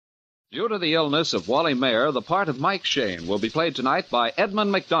Due to the illness of Wally Mayer, the part of Mike Shayne will be played tonight by Edmund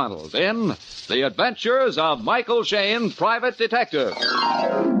McDonald in The Adventures of Michael Shayne, Private Detective.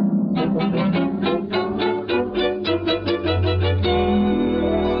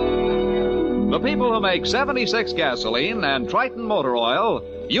 The people who make 76 gasoline and Triton motor oil,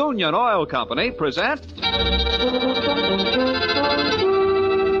 Union Oil Company, present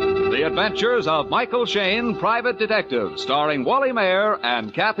The Adventures of Michael Shayne, Private Detective, starring Wally Mayer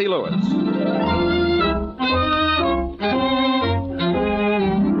and Kathy Lewis.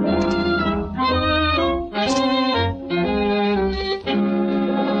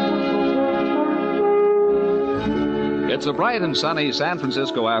 It's a bright and sunny San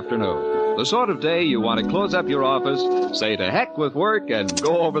Francisco afternoon. The sort of day you want to close up your office, say to heck with work, and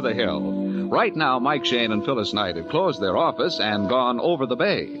go over the hill. Right now, Mike Shayne and Phyllis Knight have closed their office and gone over the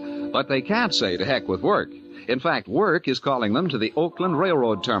bay. But they can't say to heck with work. In fact, work is calling them to the Oakland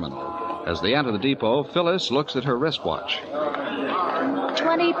Railroad Terminal. As they enter the depot, Phyllis looks at her wristwatch.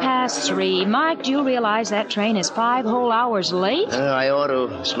 3:20. Mike, do you realize that train is 5 whole hours late? I ought to.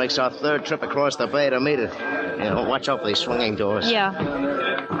 This makes our third trip across the bay to meet it. Watch out for these swinging doors. Yeah.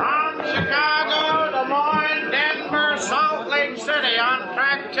 From Chicago, Des Moines, Denver, Salt Lake City on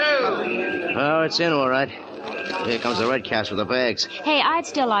track 2. Oh, it's in all right. Here comes the red caps with the bags. Hey, I'd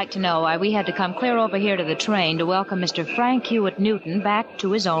still like to know why we had to come clear over here to the train to welcome Mr. Frank Hewitt Newton back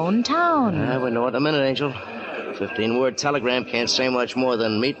to his own town. We know it in a minute, Angel. 15-word telegram can't say much more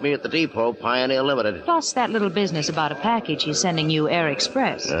than meet me at the depot, Pioneer Limited. Plus that little business about a package he's sending you Air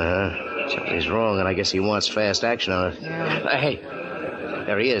Express. Something's wrong, and I guess he wants fast action on it. Yeah. Hey,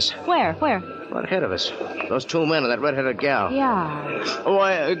 there he is. Where? Right ahead of us. Those 2 men and that red-headed gal. Yeah. Oh,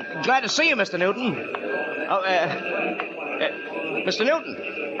 glad to see you, Mr. Newton. Mr. Newton.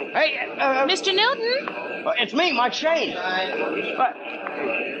 Hey, Mr. Newton? It's me, Mike Shayne.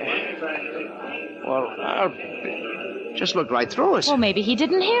 Well, I'll just look right through us. Well, maybe he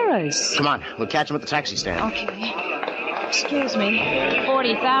didn't hear us. Come on, we'll catch him at the taxi stand. Okay. Excuse me.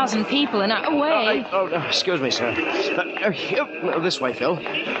 40,000 people in our way. Excuse me, sir. This way, Phil.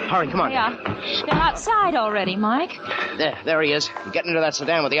 Hurry, come on. Yeah. They're outside already, Mike. There he is. Get into that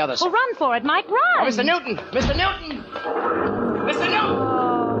sedan with the others. Well, run for it, Mike, run. Oh, Mr. Newton! Mr. Newton! Mr. Newton!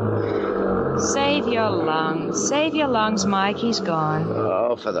 Oh, save your lungs, Mike. He's gone.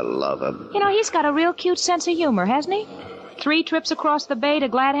 Oh, for the love of... You know, he's got a real cute sense of humor, hasn't he? 3 trips across the bay to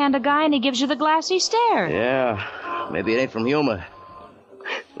glad-hand a guy, and he gives you the glassy stare. Yeah, maybe it ain't from humor.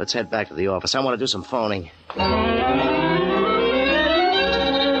 Let's head back to the office. I want to do some phoning.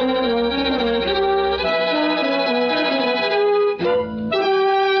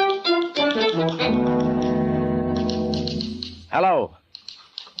 Hello.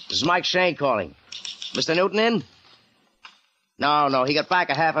 This is Mike Shayne calling. Mr. Newton in? No, he got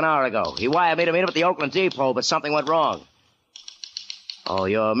back a half an hour ago. He wired me to meet him at the Oakland Depot, but something went wrong. Oh,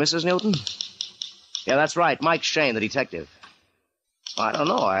 you're Mrs. Newton? Yeah, that's right, Mike Shayne, the detective. I don't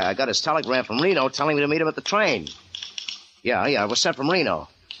know. I got his telegram from Reno telling me to meet him at the train. Yeah, it was sent from Reno.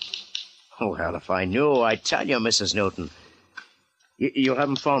 Oh, well, if I knew, I'd tell you, Mrs. Newton. You'll have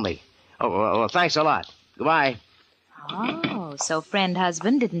him phone me. Oh, well, thanks a lot. Goodbye. Oh, so friend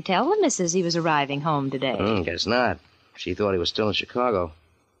husband didn't tell the missus he was arriving home today. Guess not. She thought he was still in Chicago.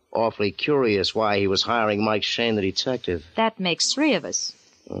 Awfully curious why he was hiring Mike Shayne, the detective. That makes 3 of us.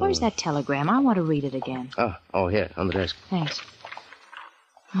 Where's that telegram? I want to read it again. Oh, here, on the desk. Thanks.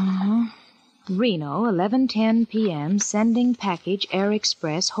 Reno, 11:10 p.m., sending package Air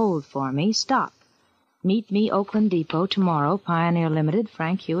Express, hold for me, stop. Meet me, Oakland Depot, tomorrow, Pioneer Limited,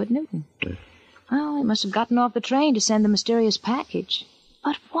 Frank Hewitt Newton. Well, he must have gotten off the train to send the mysterious package.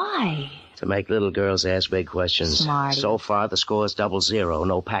 But why? To make little girls ask big questions. Smarty. So far, the score's 0-0.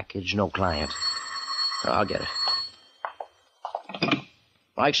 No package, no client. I'll get it.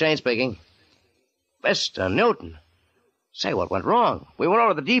 Mike Shayne speaking. Mr. Newton. Say, what went wrong? We went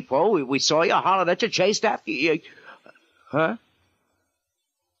over to the depot. We saw you, hollered at you, chased after you. Huh?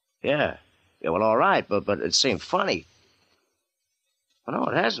 Yeah, well, all right, but it seemed funny. Oh, no,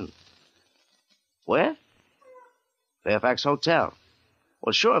 it hasn't. Where? Fairfax Hotel.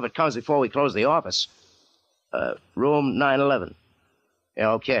 Well, sure, if it comes before we close the office. Room 911.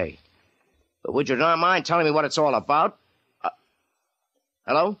 Yeah, okay. But would you not mind telling me what it's all about?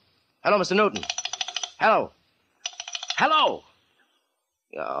 Hello? Hello, Mr. Newton. Hello?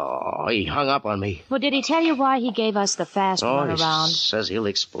 Oh, he hung up on me. Well, did he tell you why he gave us the fast run around? He says he'll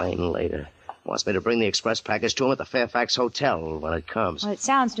explain later. Wants me to bring the express package to him at the Fairfax Hotel when it comes. Well, it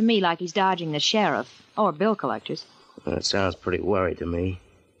sounds to me like he's dodging the sheriff or bill collectors. That sounds pretty worried to me.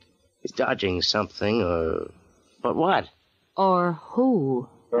 He's dodging something, or... But what? Or who?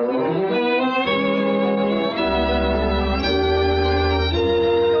 You're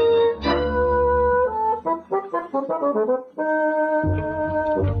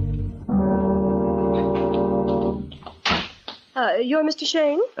Mr.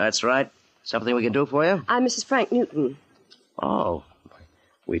 Shayne? That's right. Something we can do for you? I'm Mrs. Frank Newton. Oh,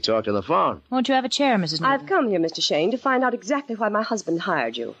 we talked on the phone. Won't you have a chair, Mrs. Newton? I've come here, Mr. Shayne, to find out exactly why my husband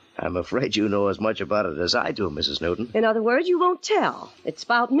hired you. I'm afraid you know as much about it as I do, Mrs. Newton. In other words, you won't tell. It's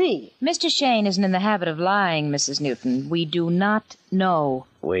about me. Mr. Shayne isn't in the habit of lying, Mrs. Newton. We do not know.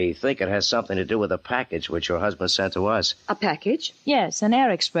 We think it has something to do with a package which your husband sent to us. A package? Yes, an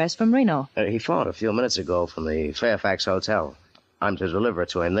air express from Reno. He phoned a few minutes ago from the Fairfax Hotel. I'm to deliver it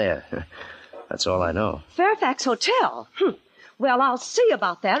to him there. That's all I know. Fairfax Hotel? Well, I'll see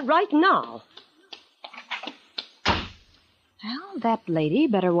about that right now. Well, that lady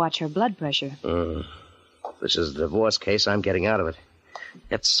better watch her blood pressure. This is a divorce case. I'm getting out of it.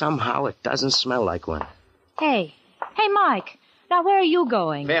 Yet somehow it doesn't smell like one. Hey, Mike. Now, where are you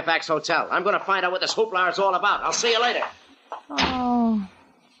going? Fairfax Hotel. I'm going to find out what this hoopla is all about. I'll see you later. Oh,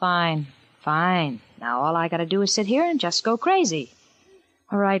 fine. Now all I gotta do is sit here and just go crazy.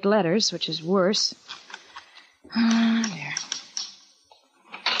 Or write letters, which is worse. There.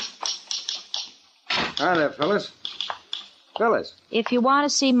 Hi there, Phyllis. Phyllis. If you want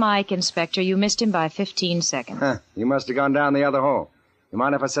to see Mike, Inspector, you missed him by 15 seconds. Huh. You must have gone down the other hall. You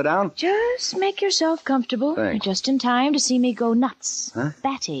mind if I sit down? Just make yourself comfortable. Thanks. You're just in time to see me go nuts. Huh?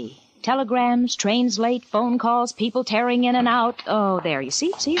 Batty. Telegrams, trains late, phone calls, people tearing in and out. Oh, there, you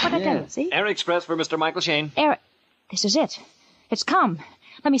see? See what I tell you? See? Air Express for Mr. Michael Shayne. This is it. It's come.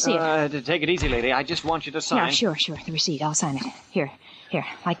 Let me see it. Take it easy, lady. I just want you to sign. Yeah, sure. The receipt. I'll sign it. Here.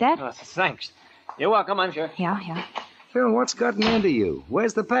 Like that? Thanks. You're welcome, I'm sure. Yeah. Phil, what's gotten into you?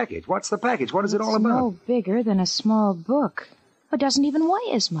 Where's the package? What's the package? What is it all It's about? no bigger than a small book. It doesn't even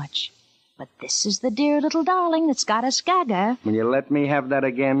weigh as much. But this is the dear little darling that's got us gaga. Will you let me have that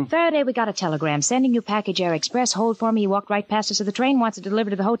again? Faraday, we got a telegram. Sending you package Air Express. Hold for me. He walked right past us to the train. Wants it delivered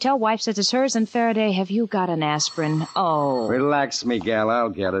to the hotel. Wife says it's hers. And Faraday, have you got an aspirin? Oh. Relax me, gal. I'll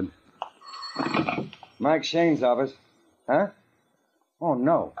get it. Mike Shayne's office. Huh? Oh,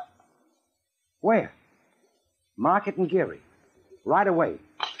 no. Where? Market and Geary. Right away.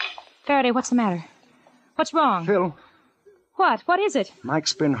 Faraday, what's the matter? What's wrong? Phil, What? What is it?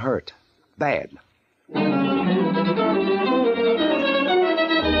 Mike's been hurt. Bad.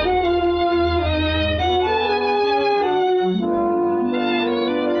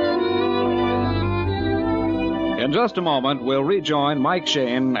 In just a moment, we'll rejoin Mike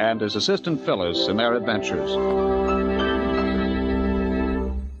Shayne and his assistant Phyllis in their adventures.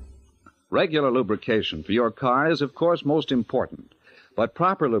 Regular lubrication for your car is, of course, most important. But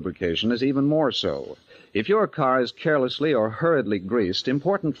proper lubrication is even more so. If your car is carelessly or hurriedly greased,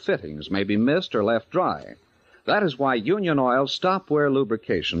 important fittings may be missed or left dry. That is why Union Oil stop-wear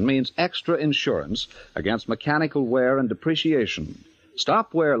lubrication means extra insurance against mechanical wear and depreciation.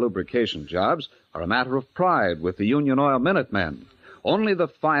 Stop-wear lubrication jobs are a matter of pride with the Union Oil Minutemen. Only the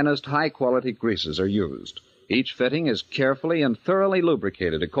finest, high-quality greases are used. Each fitting is carefully and thoroughly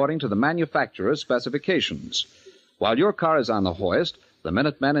lubricated according to the manufacturer's specifications. While your car is on the hoist, the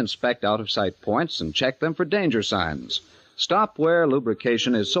Minutemen inspect out-of-sight points and check them for danger signs. Stop-wear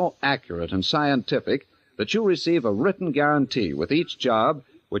lubrication is so accurate and scientific that you receive a written guarantee with each job,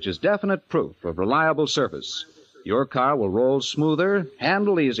 which is definite proof of reliable service. Your car will roll smoother,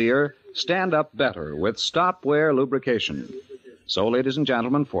 handle easier, stand up better with stop-wear lubrication. So, ladies and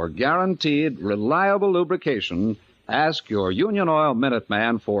gentlemen, for guaranteed, reliable lubrication, ask your Union Oil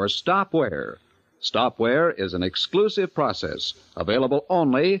Minuteman for stop-wear. Stop-wear is an exclusive process available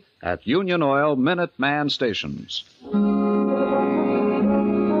only at Union Oil Minuteman stations.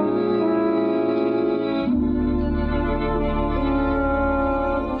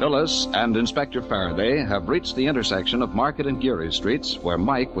 Phyllis and Inspector Faraday have reached the intersection of Market and Geary Streets, where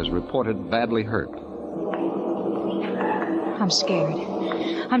Mike was reported badly hurt. I'm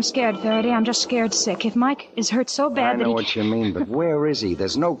scared, Faraday. I'm just scared sick. If Mike is hurt so bad I that know what you mean, but where is he?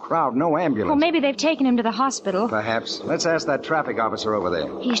 There's no crowd, no ambulance. Well, maybe they've taken him to the hospital. Perhaps. Let's ask that traffic officer over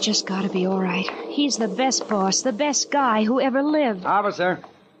there. He's just got to be all right. He's the best boss, the best guy who ever lived. Officer.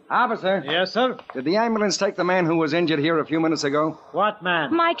 Yes, sir? Did the ambulance take the man who was injured here a few minutes ago? What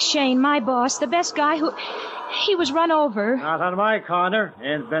man? Mike Shayne, my boss, the best guy who... He was run over. Not on my corner.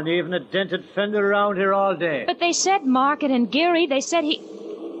 Ain't been even a dented fender around here all day. But they said Market and Geary. They said he...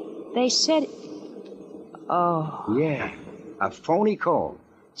 They said... Oh. Yeah. A phony call.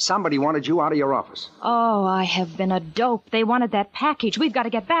 Somebody wanted you out of your office. Oh, I have been a dope. They wanted that package. We've got to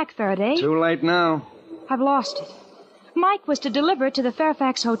get back, Faraday. Too late now. I've lost it. Mike was to deliver it to the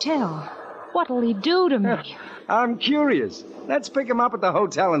Fairfax Hotel. What'll he do to me? I'm curious. Let's pick him up at the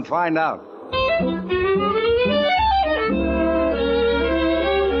hotel and find out.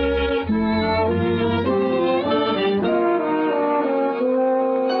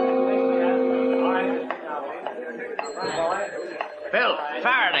 Bill,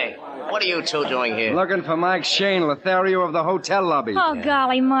 Faraday, what are you two doing here? Looking for Mike Shayne, Lothario of the hotel lobby. Oh,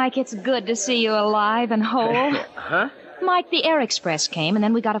 golly, Mike, it's good to see you alive and whole. Huh? Mike, the Air Express came, and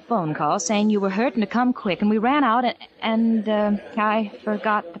then we got a phone call saying you were hurt and to come quick, and we ran out, and I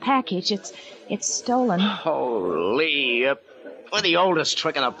forgot the package. It's stolen. Holy, we're the oldest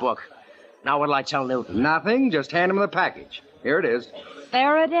trick in the book. Now what'll I tell Newton? Nothing. Just hand him the package. Here it is.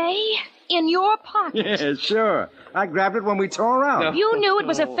 Faraday? In your pocket? Yeah, sure. I grabbed it when we tore out. You knew it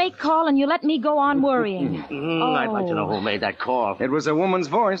was a fake call, and you let me go on worrying. I'd like to know who made that call. It was a woman's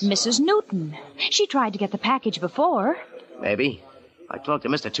voice. Mrs. Newton. She tried to get the package before. Maybe. I talked to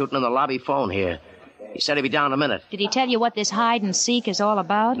Mr. Tootin on the lobby phone here. He said he'd be down in a minute. Did he tell you what this hide and seek is all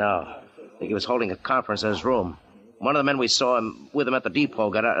about? No. I think he was holding a conference in his room. One of the men we saw him with him at the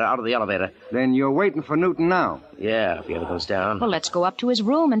depot got out of the elevator. Then you're waiting for Newton now? Yeah, if he ever goes down. Well, let's go up to his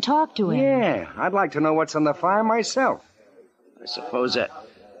room and talk to him. Yeah, I'd like to know what's on the fire myself. I suppose that...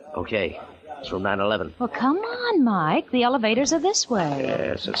 Okay, it's room 911. Well, come on, Mike. The elevators are this way.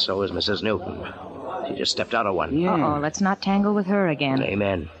 Yes, and so is Mrs. Newton. She just stepped out of one. Yeah. Uh-oh, let's not tangle with her again.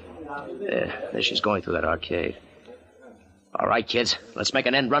 Amen. There she's going through that arcade. All right, kids, let's make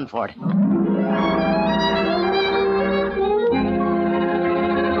an end run for it.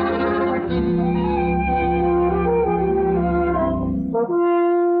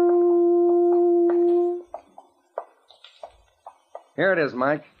 Here it is,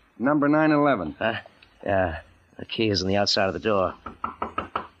 Mike. Number 911. Yeah, the key is on the outside of the door.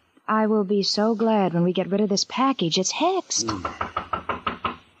 I will be so glad when we get rid of this package. It's hexed.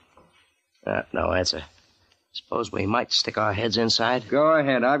 No answer. Suppose we might stick our heads inside? Go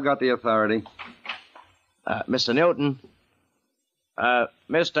ahead. I've got the authority. Mr. Newton.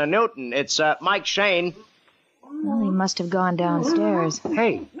 Mr. Newton, it's Mike Shayne. Well, he must have gone downstairs.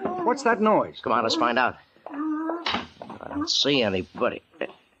 Hey, what's that noise? Come on, let's find out. I don't see anybody.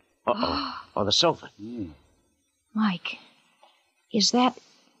 Uh-oh. On the sofa. Mike, is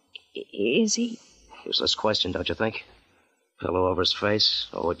he... Useless question, don't you think? Pillow over his face.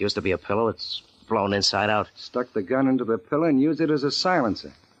 Oh, it used to be a pillow. It's blown inside out. Stuck the gun into the pillow and used it as a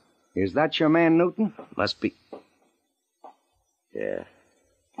silencer. Is that your man, Newton? Must be. Yeah.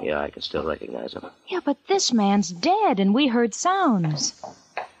 Yeah, I can still recognize him. Yeah, but this man's dead, and we heard sounds.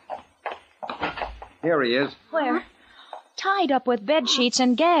 Here he is. Where? Tied up with bed sheets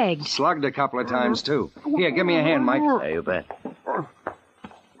and gagged. Slugged a couple of times, too. Here, give me a hand, Mike. Yeah, you bet.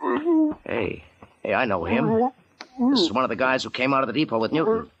 Hey, I know him. This is one of the guys who came out of the depot with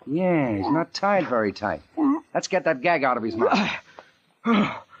Newton. Yeah, he's not tied very tight. Let's get that gag out of his mouth.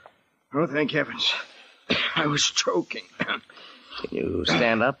 Oh, thank heavens. I was choking. Can you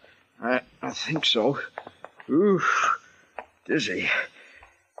stand up? I think so. Oof. Dizzy.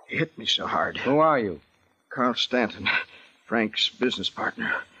 He hit me so hard. Who are you? Carl Stanton, Frank's business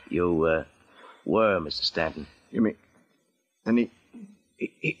partner. You, were Mr. Stanton. You mean... Then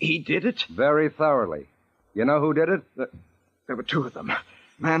he did it? Very thoroughly. You know who did it? There were two of them.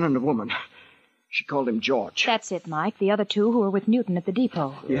 Man and a woman. She called him George. That's it, Mike. The other two who were with Newton at the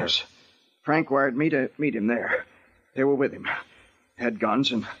depot. Yes. Frank wired me to meet him there. They were with him. Had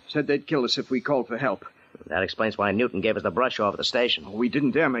guns and said they'd kill us if we called for help. That explains why Newton gave us the brush off at the station. We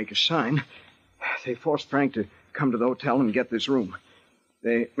didn't dare make a sign. They forced Frank to come to the hotel and get this room.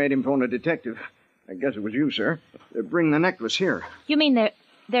 They made him phone a detective. I guess it was you, sir. Bring the necklace here. You mean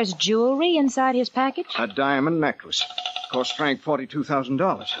there's jewelry inside his package? A diamond necklace. Cost Frank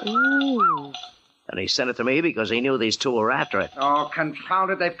 $42,000. Ooh. And he sent it to me because he knew these two were after it. Oh,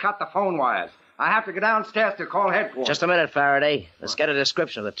 confound it. They've cut the phone wires. I have to go downstairs to call headquarters. Just a minute, Faraday. Let's get a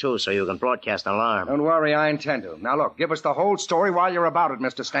description of the two so you can broadcast an alarm. Don't worry, I intend to. Now, look, give us the whole story while you're about it,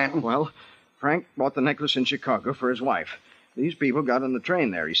 Mr. Stanton. Well, Frank bought the necklace in Chicago for his wife. These people got on the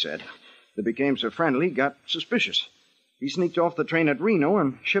train there, he said. They became so friendly, got suspicious. He sneaked off the train at Reno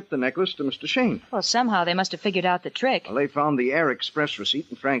and shipped the necklace to Mr. Shayne. Well, somehow they must have figured out the trick. Well, they found the Air Express receipt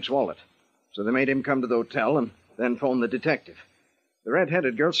in Frank's wallet. So they made him come to the hotel and then phone the detective. The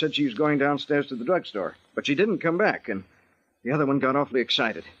red-headed girl said she was going downstairs to the drugstore, but she didn't come back, and the other one got awfully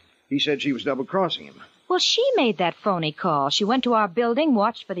excited. He said she was double-crossing him. Well, she made that phony call. She went to our building,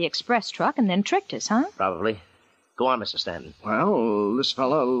 watched for the express truck, and then tricked us, huh? Probably. Go on, Mr. Stanton. Well, this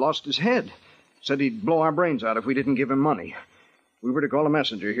fella lost his head. Said he'd blow our brains out if we didn't give him money. We were to call a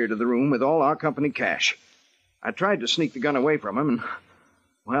messenger here to the room with all our company cash. I tried to sneak the gun away from him, and,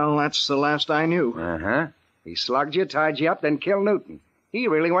 well, that's the last I knew. Uh-huh. He slugged you, tied you up, then killed Newton. He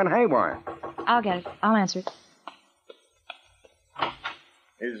really went haywire. I'll get it. I'll answer it.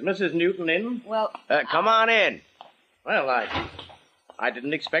 Is Mrs. Newton in? Well, Come on in. Well, I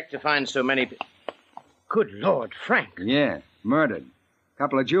didn't expect to find so many... Good Lord, Frank. Yeah, murdered.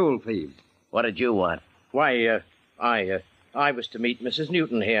 Couple of jewel thieves. What did you want? Why, I was to meet Mrs.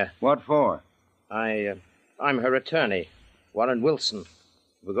 Newton here. What for? I'm her attorney, Warren Wilson.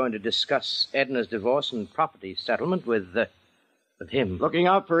 We're going to discuss Edna's divorce and property settlement with him. Looking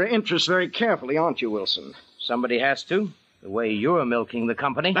out for her interests very carefully, aren't you, Wilson? Somebody has to, the way you're milking the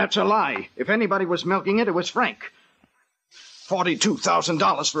company. That's a lie. If anybody was milking it, it was Frank.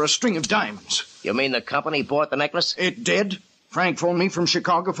 $42,000 for a string of diamonds. You mean the company bought the necklace? It did. Frank phoned me from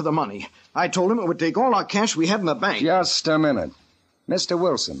Chicago for the money. I told him it would take all our cash we had in the bank. Just a minute. Mr.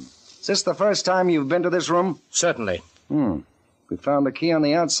 Wilson, is this the first time you've been to this room? Certainly. We found the key on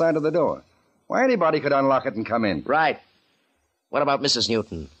the outside of the door. Why, anybody could unlock it and come in. Right. What about Mrs.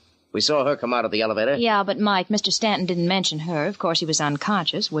 Newton? We saw her come out of the elevator. yeah, but Mike, Mr. Stanton didn't mention her. Of course, he was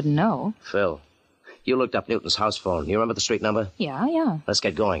unconscious. Wouldn't know. Phil, you looked up Newton's house phone. You remember the street number? Yeah. Let's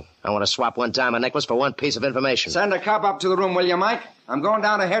get going. I want to swap one diamond necklace for one piece of information. Send a cop up to the room, will you, Mike? I'm going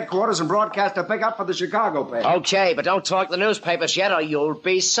down to headquarters and broadcast a pickup for the Chicago paper. Okay, but don't talk the newspapers yet or you'll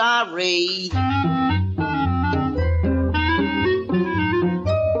be sorry.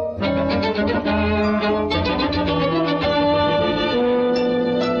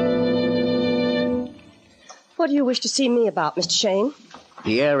 What do you wish to see me about, Mr. Shayne?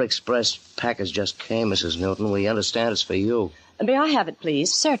 The Air Express package just came, Mrs. Newton. We understand it's for you. May I have it,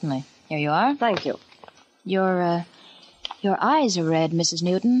 please? Certainly. Here you are. Thank you. Your eyes are red, Mrs.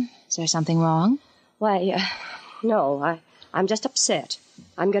 Newton. Is there something wrong? Why, no. I'm just upset.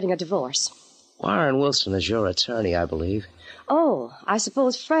 I'm getting a divorce. Warren Wilson is your attorney, I believe. Oh, I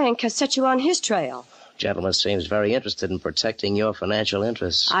suppose Frank has set you on his trail. Gentleman seems very interested in protecting your financial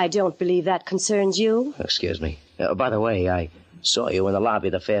interests. I don't believe that concerns you. Excuse me. By the way, I saw you in the lobby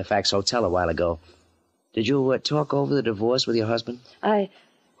of the Fairfax Hotel a while ago. Did you talk over the divorce with your husband?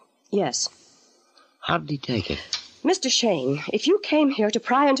 Yes. How did he take it? Mr. Shayne, if you came here to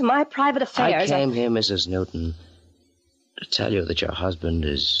pry into my private affairs... I came here, Mrs. Newton, to tell you that your husband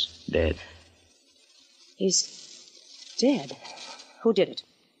is dead. He's dead. Who did it?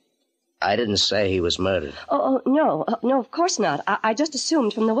 I didn't say he was murdered. No, of course not. I just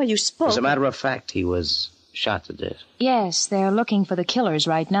assumed from the way you spoke... As a matter of fact, he was shot to death. Yes, they're looking for the killers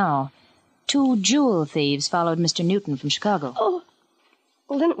right now. 2 jewel thieves followed Mr. Newton from Chicago. Oh,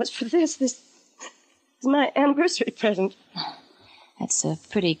 well, then it was for this. This is my anniversary present. That's a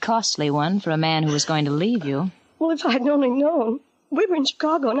pretty costly one for a man who was going to leave you. Well, if I'd only known. We were in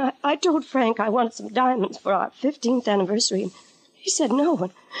Chicago, and I told Frank I wanted some diamonds for our 15th anniversary, and he said no,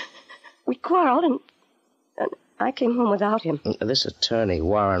 and we quarreled, and I came home without him. This attorney,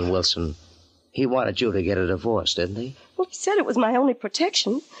 Warren Wilson, he wanted you to get a divorce, didn't he? Well, he said it was my only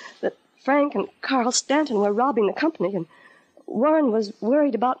protection, that Frank and Carl Stanton were robbing the company, and Warren was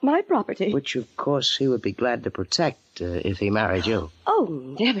worried about my property. Which, of course, he would be glad to protect if he married you.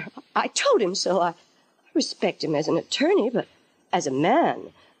 Oh, never. I told him so. I respect him as an attorney, but as a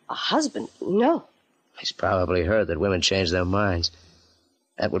man, a husband, no. He's probably heard that women change their minds.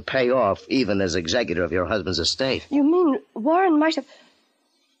 That would pay off even as executor of your husband's estate. You mean Warren might have...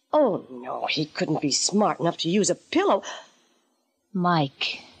 Oh, no, he couldn't be smart enough to use a pillow.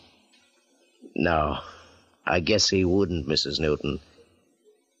 Mike. No, I guess he wouldn't, Mrs. Newton.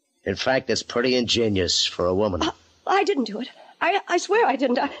 In fact, it's pretty ingenious for a woman. I didn't do it. I swear I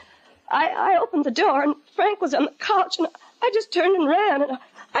didn't. I opened the door, and Frank was on the couch, and I just turned and ran, and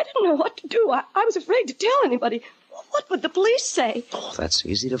I didn't know what to do. I was afraid to tell anybody. What would the police say? Oh, that's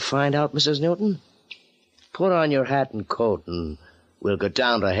easy to find out, Mrs. Newton. Put on your hat and coat, and we'll go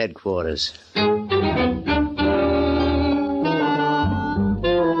down to headquarters.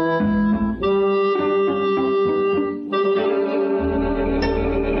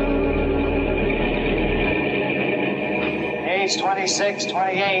 Age 26,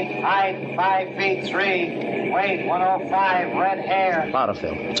 28, height 5 feet 3, weight 105, red hair. Louder,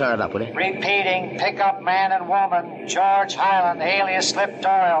 Phil. Turn it up, will you? Repeating, pickup man and woman, George Highland, alias Slip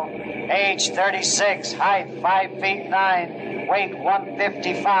Doyle. Age 36, height 5 feet 9, weight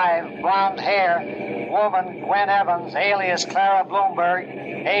 155, blonde hair. Woman, Gwen Evans, alias Clara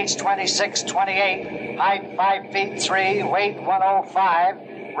Bloomberg. Age 26, 28, height 5 feet 3, weight 105,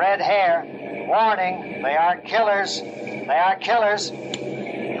 red hair. Warning, they are killers. They are killers.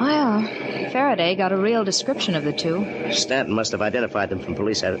 Well, Faraday got a real description of the two. Stanton must have identified them from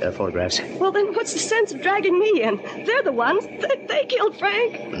police photographs. Well, then what's the sense of dragging me in? They're the ones. They killed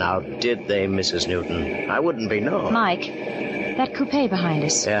Frank. Now, did they, Mrs. Newton? I wouldn't be known. Mike, that coupe behind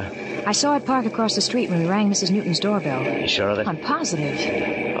us. Yeah? I saw it park across the street when we rang Mrs. Newton's doorbell. You sure of it? I'm positive.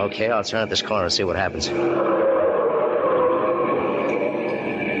 Okay, I'll turn at this corner and see what happens.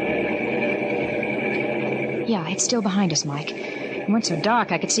 Yeah, it's still behind us, Mike. It weren't so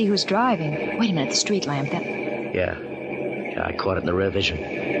dark I could see who's driving. Wait a minute, the street lamp. Yeah, I caught it in the rear vision.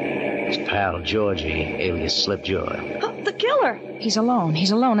 His pal, Georgie, alias Slipjoy. The killer. He's alone.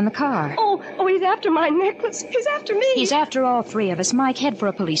 He's alone in the car. Oh, he's after my necklace. He's after me. He's after all three of us. Mike, head for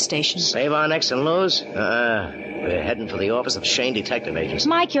a police station. Save our necks and lose? We're heading for the office of Shayne Detective Agency.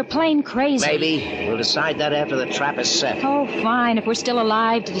 Mike, you're plain crazy. Maybe. We'll decide that after the trap is set. Oh, fine, if we're still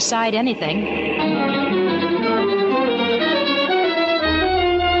alive to decide anything.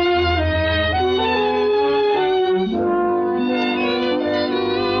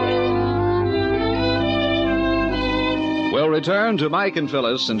 We'll return to Mike and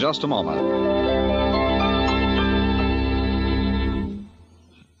Phyllis in just a moment.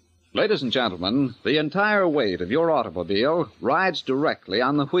 Ladies and gentlemen, the entire weight of your automobile rides directly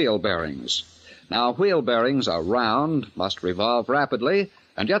on the wheel bearings. Now, wheel bearings are round, must revolve rapidly,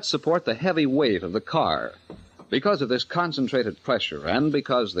 and yet support the heavy weight of the car. Because of this concentrated pressure, and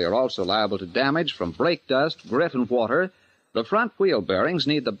because they are also liable to damage from brake dust, grit, and water, the front wheel bearings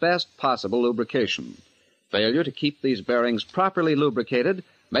need the best possible lubrication. Failure to keep these bearings properly lubricated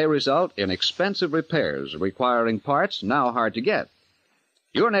may result in expensive repairs requiring parts now hard to get.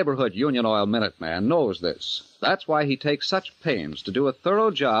 Your neighborhood Union Oil Minuteman knows this. That's why he takes such pains to do a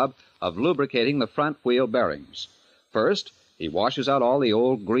thorough job of lubricating the front wheel bearings. First, he washes out all the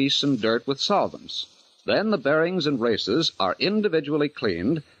old grease and dirt with solvents. Then the bearings and races are individually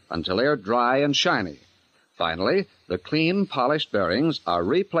cleaned until they are dry and shiny. Finally, the clean, polished bearings are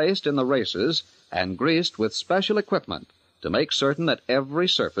replaced in the races and greased with special equipment to make certain that every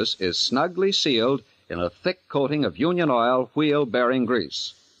surface is snugly sealed in a thick coating of Union Oil wheel bearing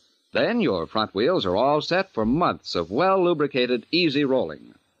grease. Then your front wheels are all set for months of well-lubricated, easy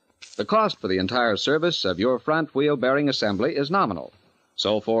rolling. The cost for the entire service of your front wheel bearing assembly is nominal.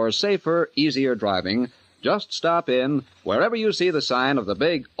 So for safer, easier driving, just stop in wherever you see the sign of the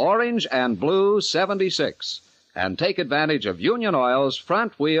big orange and blue 76 and take advantage of Union Oil's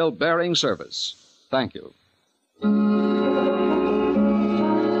front wheel bearing service. Thank you.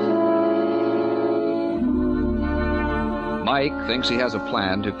 Mike thinks he has a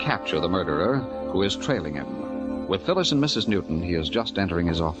plan to capture the murderer, who is trailing him. With Phyllis and Mrs. Newton, he is just entering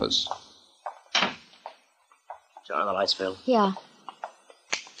his office. Turn on the lights, Phil. Yeah.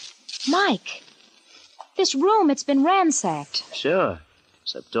 Mike, this room, it's been ransacked. Sure.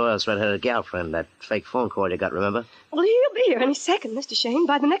 Except Doyle's red-headed gal friend, that fake phone call you got, remember? Well, he'll be here any second, Mr. Shayne,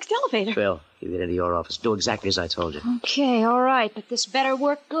 by the next elevator. Phil, you get into your office. Do exactly as I told you. Okay, all right, but this better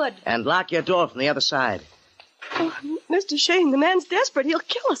work good. And lock your door from the other side. Oh, Mr. Shayne, the man's desperate. He'll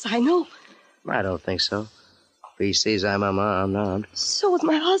kill us, I know. I don't think so. If he sees I'm unarmed. So is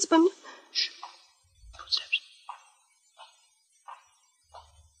my husband. Shh. Footsteps.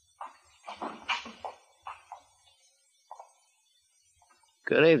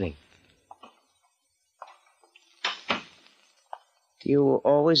 Good evening. Do you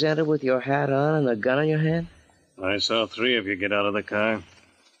always enter with your hat on and a gun in your hand? I saw three of you get out of the car.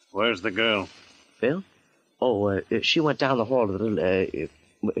 Where's the girl? Phil? Oh, she went down the hall to the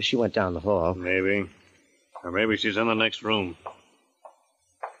little, she went down the hall. Maybe. Or maybe she's in the next room.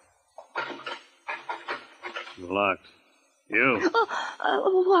 Locked. You.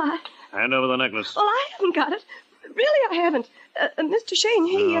 Why? Hand over the necklace. Well, I haven't got it. Really, I haven't. Mr. Shayne,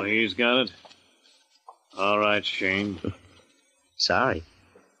 he... Oh, he's got it? All right, Shayne. Sorry.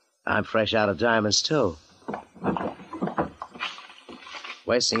 I'm fresh out of diamonds, too.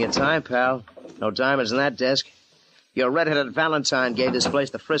 Wasting your time, pal. No diamonds in that desk. Your red-headed Valentine gave this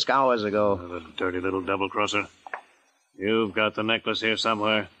place the frisk hours ago. Oh, the dirty little double-crosser. You've got the necklace here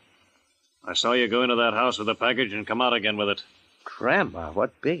somewhere. I saw you go into that house with the package and come out again with it. Grandma,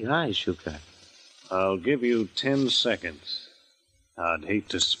 what big eyes you got. I'll give you 10 seconds. I'd hate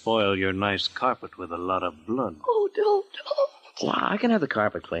to spoil your nice carpet with a lot of blood. Oh, don't. Well, I can have the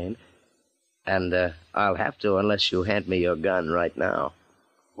carpet cleaned. And I'll have to unless you hand me your gun right now.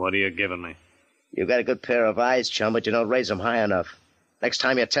 What are you giving me? You've got a good pair of eyes, chum, but you don't raise them high enough. Next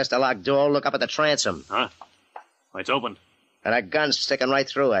time you test a locked door, look up at the transom. Huh? It's open. And a gun's sticking right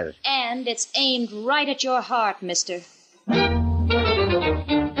through at it. And it's aimed right at your heart, mister.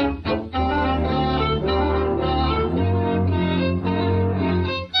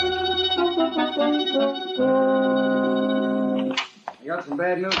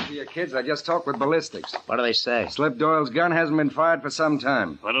 bad news for you kids. I just talked with ballistics. What do they say? Slip Doyle's gun hasn't been fired for some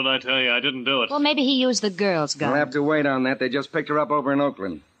time. What did I tell you? I didn't do it. Well, maybe he used the girl's gun. We'll have to wait on that. They just picked her up over in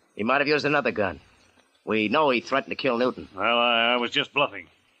Oakland. He might have used another gun. We know he threatened to kill Newton. Well, I was just bluffing.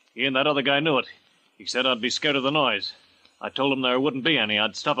 He and that other guy knew it. He said I'd be scared of the noise. I told him there wouldn't be any.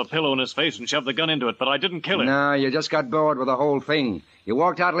 I'd stuff a pillow in his face and shove the gun into it, but I didn't kill him. No, you just got bored with the whole thing. You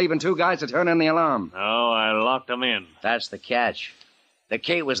walked out leaving 2 guys to turn in the alarm. No, I locked them in. That's the catch. The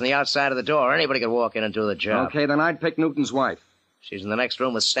key was in the outside of the door. Anybody could walk in and do the job. Okay, then I'd pick Newton's wife. She's in the next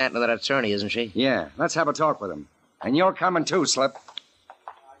room with Stanton and that attorney, isn't she? Yeah, let's have a talk with him. And you're coming too, Slip.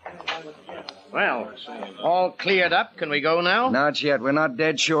 Well, all cleared up. Can we go now? Not yet. We're not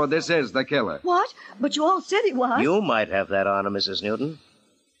dead sure this is the killer. What? But you all said he was. You might have that honor, Mrs. Newton.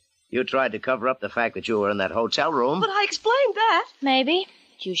 You tried to cover up the fact that you were in that hotel room. But I explained that. Maybe.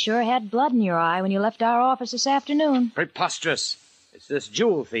 But you sure had blood in your eye when you left our office this afternoon. Preposterous. It's this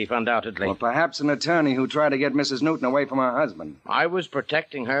jewel thief, undoubtedly. Or perhaps an attorney who tried to get Mrs. Newton away from her husband. I was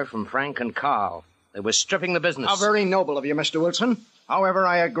protecting her from Frank and Carl. They were stripping the business. How very noble of you, Mr. Wilson. However,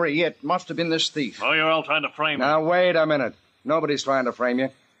 I agree. It must have been this thief. Oh, you're all trying to frame me. Now, wait a minute. Nobody's trying to frame you.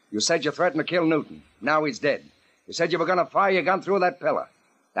 You said you threatened to kill Newton. Now he's dead. You said you were going to fire your gun through that pillar.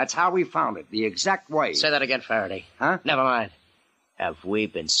 That's how we found it, the exact way. Say that again, Faraday. Huh? Never mind. Have we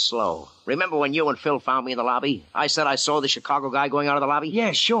been slow? Remember when you and Phil found me in the lobby? I said I saw the Chicago guy going out of the lobby?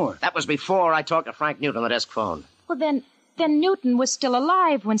 Yeah, sure. That was before I talked to Frank Newton on the desk phone. Well, then Newton was still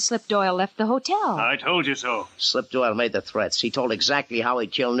alive when Slip Doyle left the hotel. I told you so. Slip Doyle made the threats. He told exactly how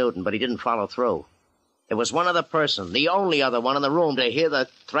he'd kill Newton, but he didn't follow through. There was one other person, the only other one in the room to hear the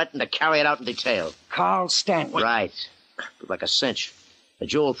threat and to carry it out in detail. Carl Stanton. Right. Looked like a cinch. The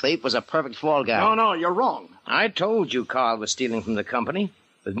jewel thief was a perfect fall guy. No, you're wrong. I told you Carl was stealing from the company.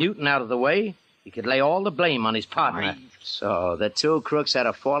 With Newton out of the way, he could lay all the blame on his partner. So the 2 crooks had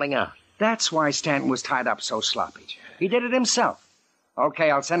a falling out. That's why Stanton was tied up so sloppy. He did it himself.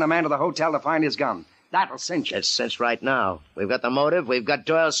 Okay, I'll send a man to the hotel to find his gun. That'll cinch it. It's cinched right now. We've got the motive, we've got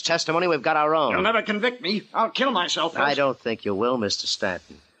Doyle's testimony, we've got our own. You'll never convict me. I'll kill myself first. I don't think you will, Mr.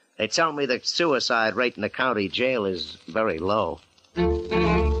 Stanton. They tell me the suicide rate in the county jail is very low.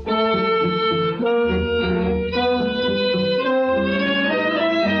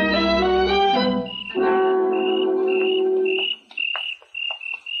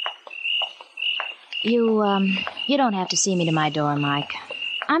 You don't have to see me to my door, Mike.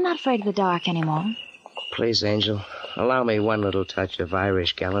 I'm not afraid of the dark anymore. Please, Angel, allow me one little touch of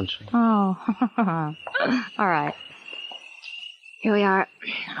Irish gallantry. Oh, all right. Here we are.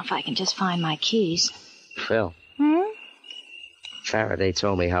 If I can just find my keys. Phil. Faraday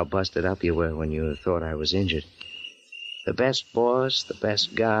told me how busted up you were when you thought I was injured. The best boss, the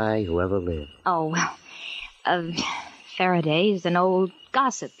best guy who ever lived. Oh, well, Faraday is an old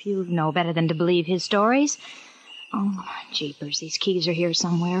gossip. You know better than to believe his stories. Oh, jeepers, these keys are here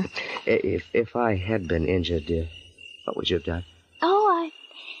somewhere. If I had been injured, what would you have done? Oh,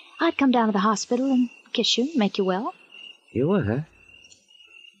 I'd come down to the hospital and kiss you, make you well. You would, huh?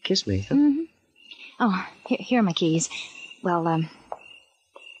 Kiss me, huh? Mm-hmm. Oh, here are my keys. Well,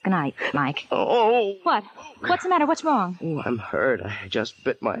 good night, Mike. Oh! What? What's the matter? What's wrong? Oh, I'm hurt. I just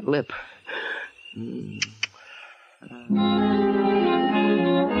bit my lip.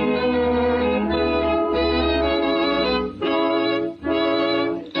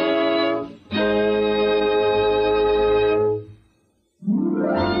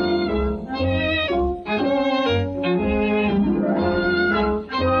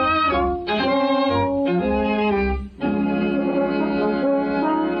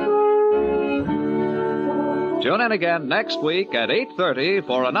 Tune in again next week at 8:30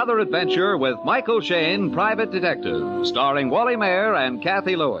 for another adventure with Michael Shayne, Private Detective, starring Wally Mayer and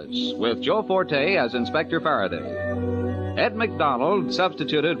Kathy Lewis, with Joe Forte as Inspector Faraday. Ed McDonald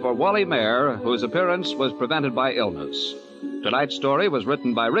substituted for Wally Mayer, whose appearance was prevented by illness. Tonight's story was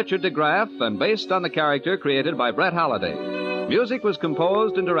written by Richard DeGraff and based on the character created by Brett Halliday. Music was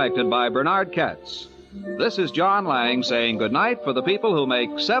composed and directed by Bernard Katz. This is John Lang saying goodnight for the people who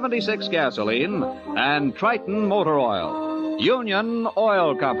make 76 gasoline and Triton Motor Oil. Union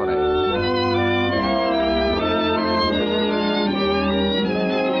Oil Company.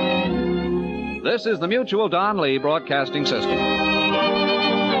 This is the Mutual Don Lee Broadcasting System.